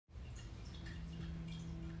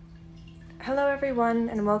Hello everyone,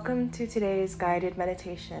 and welcome to today's guided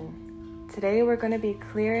meditation. Today we're going to be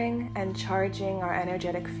clearing and charging our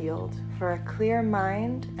energetic field for a clear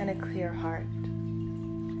mind and a clear heart.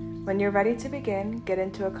 When you're ready to begin, get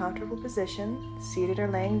into a comfortable position, seated or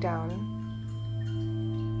laying down.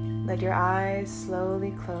 Let your eyes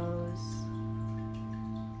slowly close.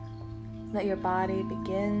 Let your body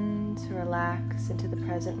begin to relax into the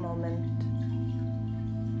present moment.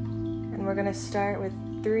 And we're going to start with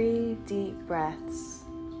 3 deep breaths.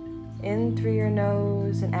 In through your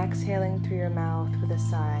nose and exhaling through your mouth with a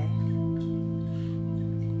sigh.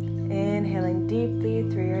 Inhaling deeply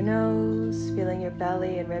through your nose, feeling your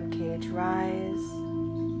belly and ribcage rise.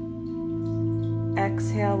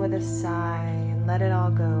 Exhale with a sigh and let it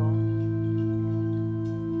all go.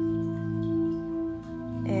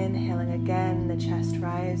 Inhaling again, the chest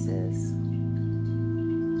rises.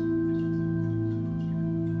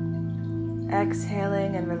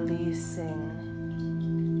 Exhaling and releasing.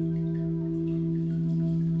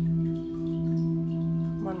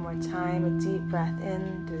 One more time, a deep breath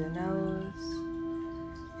in through the nose,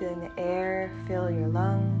 feeling the air fill your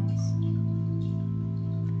lungs.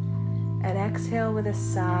 And exhale with a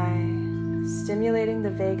sigh, stimulating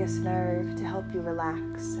the vagus nerve to help you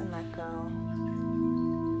relax and let go.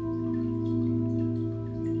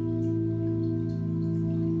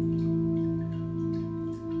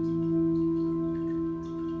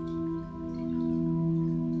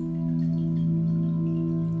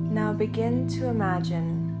 Now begin to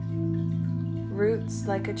imagine roots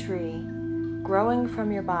like a tree growing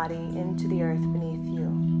from your body into the earth beneath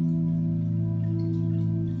you.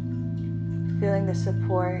 Feeling the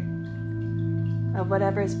support of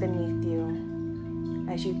whatever is beneath you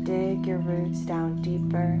as you dig your roots down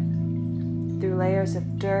deeper through layers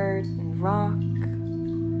of dirt and rock,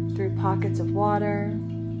 through pockets of water,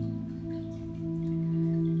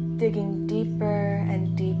 digging deeper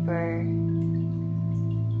and deeper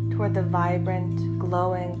toward the vibrant,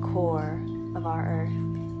 glowing core of our earth.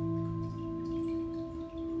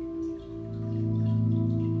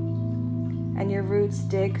 And your roots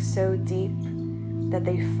dig so deep that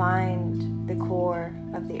they find the core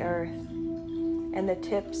of the earth, and the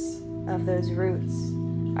tips of those roots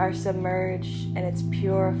are submerged in its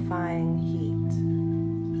purifying heat.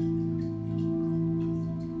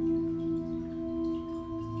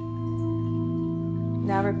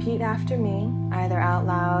 Now repeat after me, either out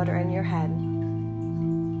loud or in your head.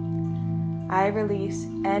 I release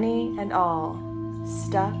any and all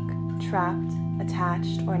stuck, trapped,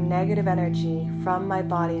 attached, or negative energy from my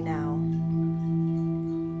body now.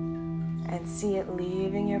 And see it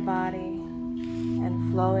leaving your body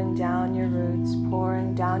and flowing down your roots,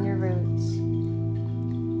 pouring down your roots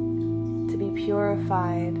to be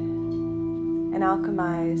purified and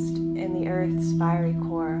alchemized in the earth's fiery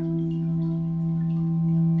core.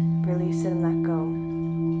 Release it and let go.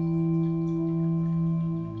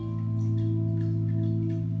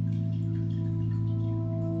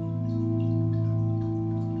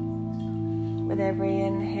 With every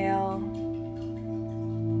inhale,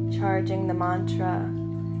 charging the mantra,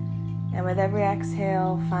 and with every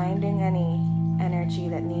exhale, finding any energy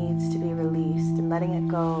that needs to be released and letting it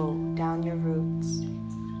go down your roots.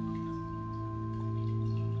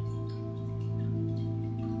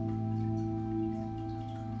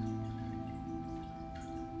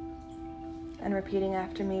 And repeating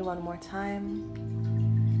after me one more time.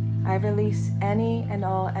 I release any and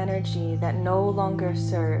all energy that no longer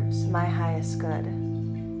serves my highest good.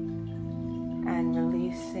 And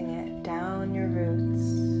releasing it down your roots.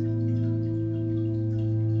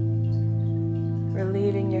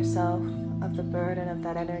 Relieving yourself of the burden of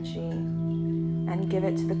that energy and give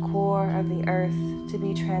it to the core of the earth to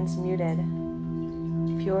be transmuted,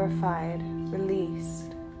 purified, released.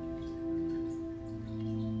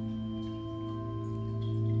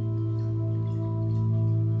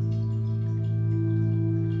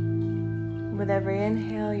 With every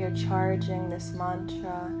inhale, you're charging this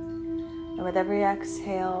mantra, and with every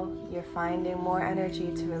exhale, you're finding more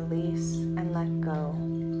energy to release and let go.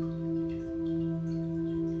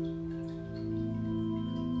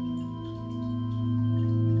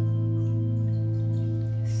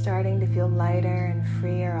 Starting to feel lighter and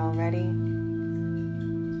freer already.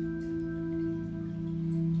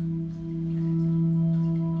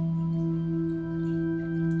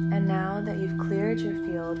 And now that you've cleared your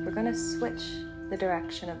field, we're going to switch the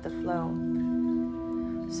direction of the flow.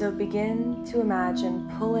 So begin to imagine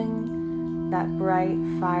pulling that bright,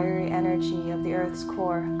 fiery energy of the earth's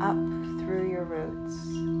core up through your roots.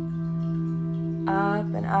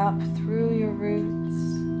 Up and up through your roots,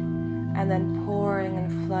 and then pouring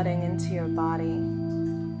and flooding into your body,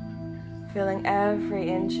 filling every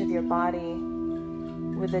inch of your body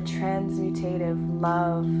with the transmutative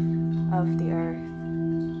love of the earth.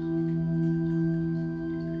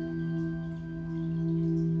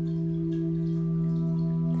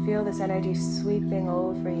 Feel this energy sweeping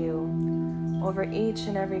over you, over each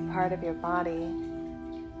and every part of your body.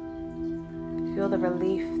 Feel the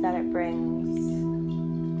relief that it brings.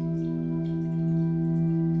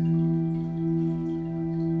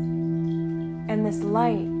 And this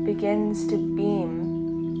light begins to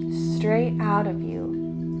beam straight out of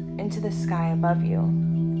you into the sky above you.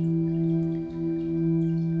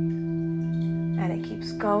 And it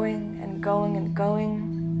keeps going and going and going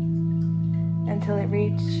until it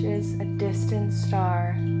reaches a distant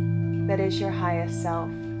star that is your highest self.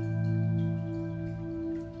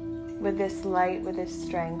 With this light, with this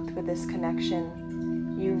strength, with this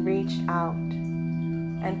connection, you reach out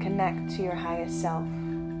and connect to your highest self.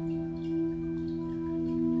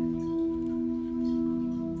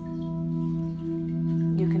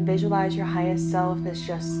 You can visualize your highest self as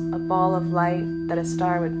just a ball of light that a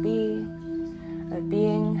star would be, a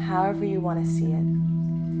being, however you want to see it.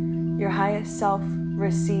 Your highest self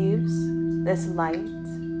receives this light,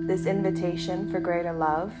 this invitation for greater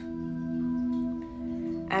love.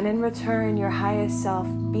 And in return, your highest self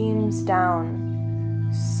beams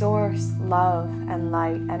down source love and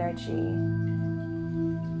light energy.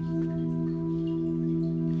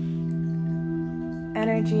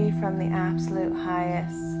 Energy from the absolute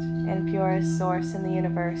highest and purest source in the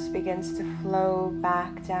universe begins to flow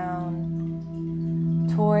back down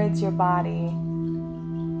towards your body.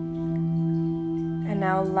 And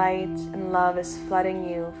now light and love is flooding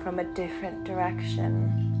you from a different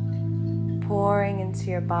direction, pouring into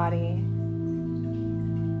your body,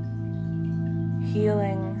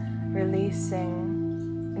 healing,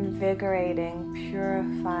 releasing, invigorating,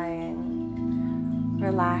 purifying,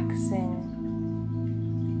 relaxing,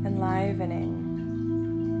 enlivening.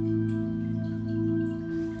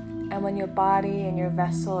 And when your body and your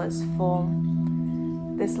vessel is full,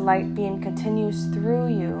 this light beam continues through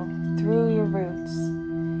you, through your roots,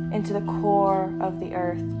 into the core of the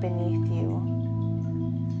earth beneath you.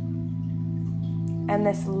 And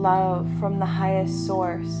this love from the highest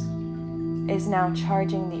source is now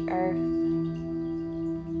charging the earth,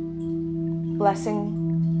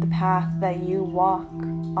 blessing the path that you walk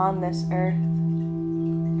on this earth,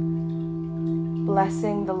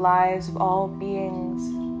 blessing the lives of all beings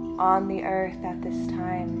on the earth at this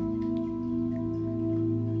time,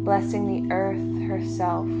 blessing the earth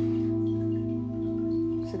herself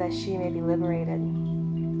so that she may be liberated,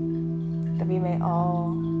 that we may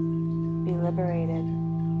all be liberated.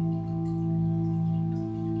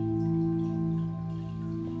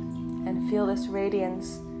 And feel this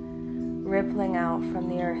radiance rippling out from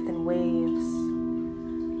the earth in waves,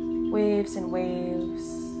 waves and waves,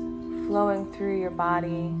 flowing through your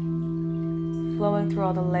body, flowing through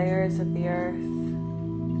all the layers of the earth.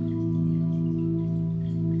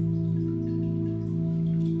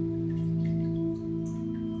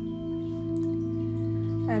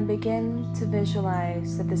 And begin to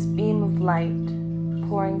visualize that this beam of light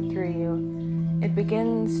pouring through you, it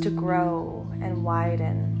begins to grow and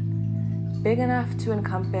widen, big enough to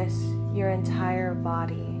encompass your entire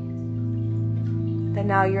body. That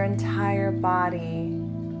now your entire body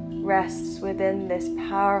rests within this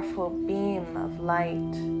powerful beam of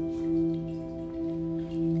light.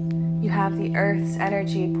 You have the earth's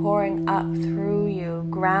energy pouring up through you,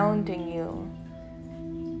 grounding you,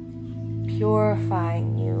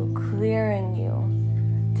 purifying you, clearing you,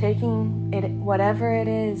 taking it, whatever it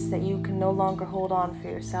is that you can no longer hold on for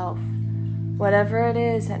yourself, whatever it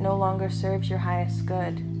is that no longer serves your highest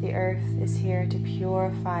good. The earth is here to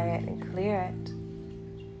purify it and clear it.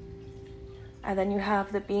 And then you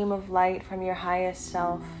have the beam of light from your highest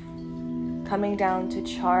self coming down to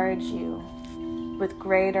charge you with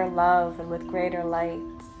greater love and with greater light,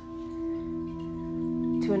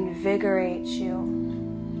 to invigorate you,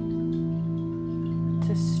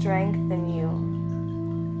 to strengthen you,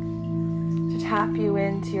 to tap you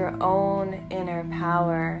into your own inner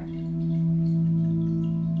power.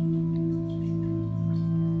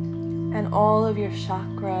 And all of your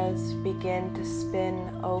chakras begin to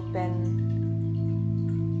spin open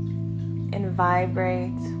and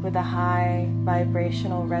vibrate with a high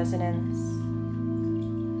vibrational resonance.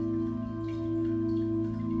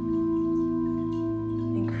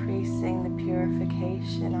 Increasing the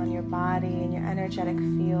purification on your body and your energetic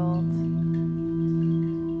field.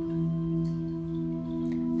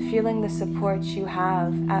 Feeling the support you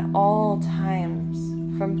have at all times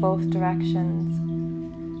from both directions.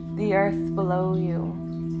 The earth below you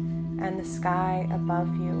and the sky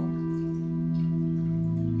above you.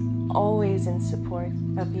 always in support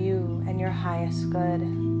of you and your highest good,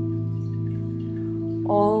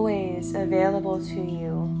 always available to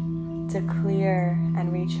you to clear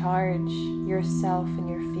and recharge yourself and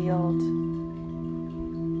your field.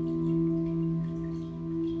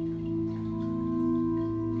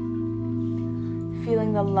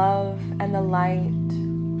 Feeling the love and the light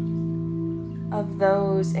of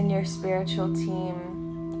those in your spiritual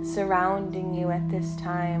team surrounding you at this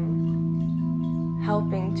time,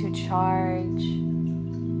 helping to charge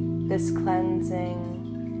this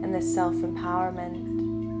cleansing and this self-empowerment.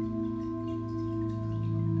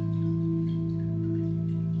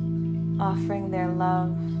 Offering their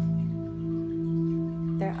love,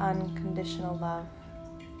 their unconditional love.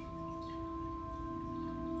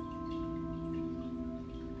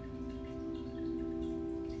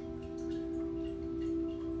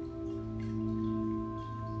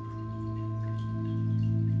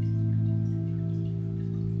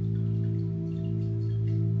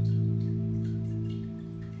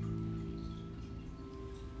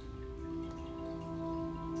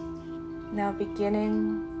 Now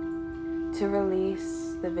beginning to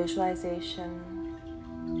release the visualization.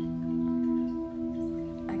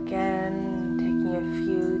 Again, taking a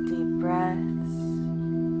few deep breaths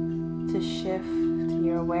to shift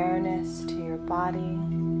your awareness to your body.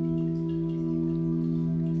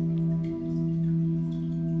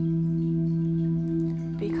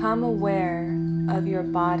 Become aware of your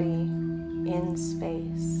body in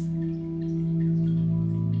space,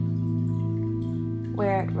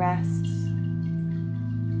 where it rests.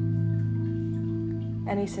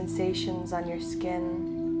 Any sensations on your skin,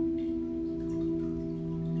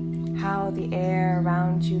 how the air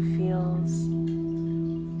around you feels.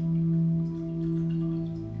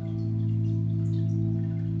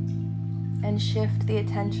 And shift the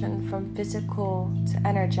attention from physical to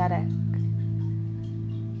energetic.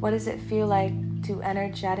 What does it feel like to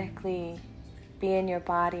energetically be in your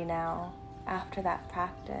body now after that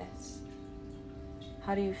practice?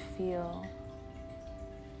 How do you feel?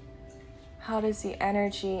 How does the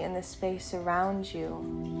energy in the space around you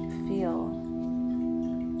feel?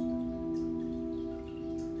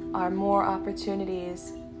 Are more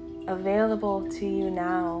opportunities available to you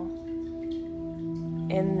now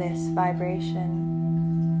in this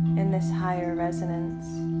vibration, in this higher resonance?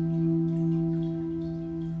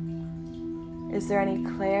 Is there any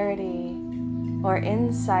clarity or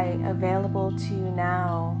insight available to you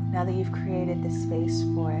now that you've created the space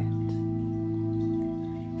for it?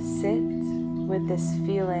 Sit with this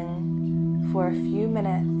feeling for a few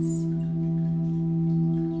minutes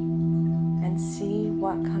and see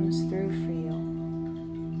what comes through for you.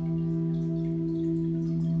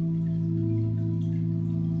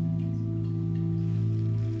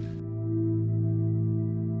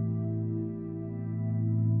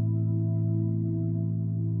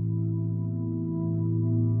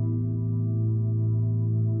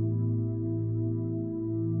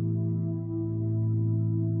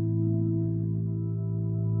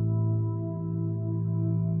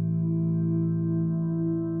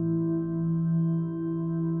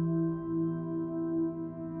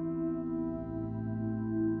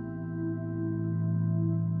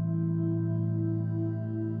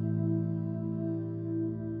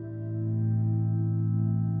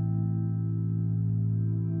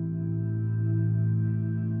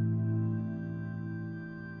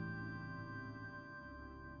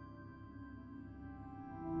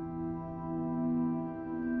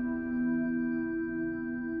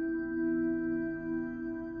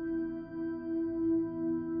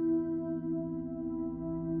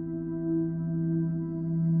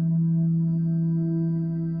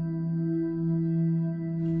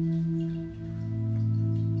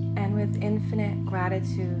 With infinite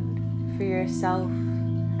gratitude for yourself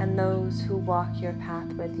and those who walk your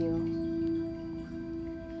path with you,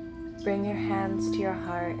 bring your hands to your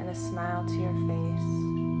heart and a smile to your face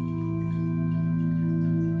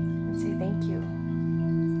and say thank you.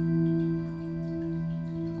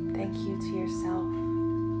 Thank you to yourself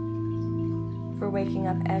for waking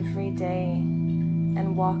up every day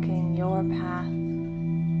and walking your path.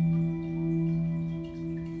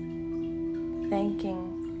 Thanking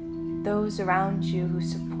those around you who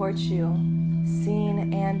support you,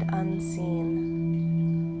 seen and unseen,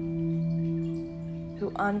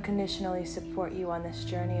 who unconditionally support you on this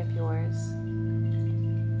journey of yours.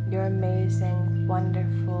 Your amazing,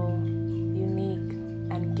 wonderful, unique,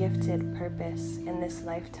 and gifted purpose in this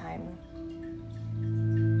lifetime.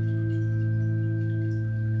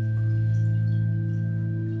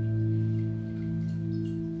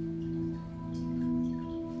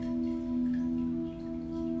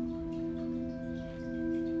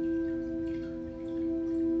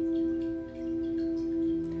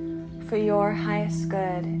 for your highest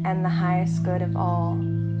good and the highest good of all.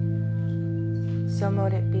 So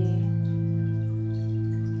mote it be.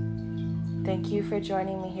 Thank you for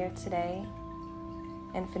joining me here today.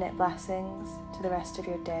 Infinite blessings to the rest of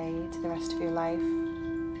your day, to the rest of your life.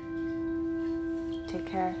 Take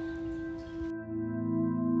care.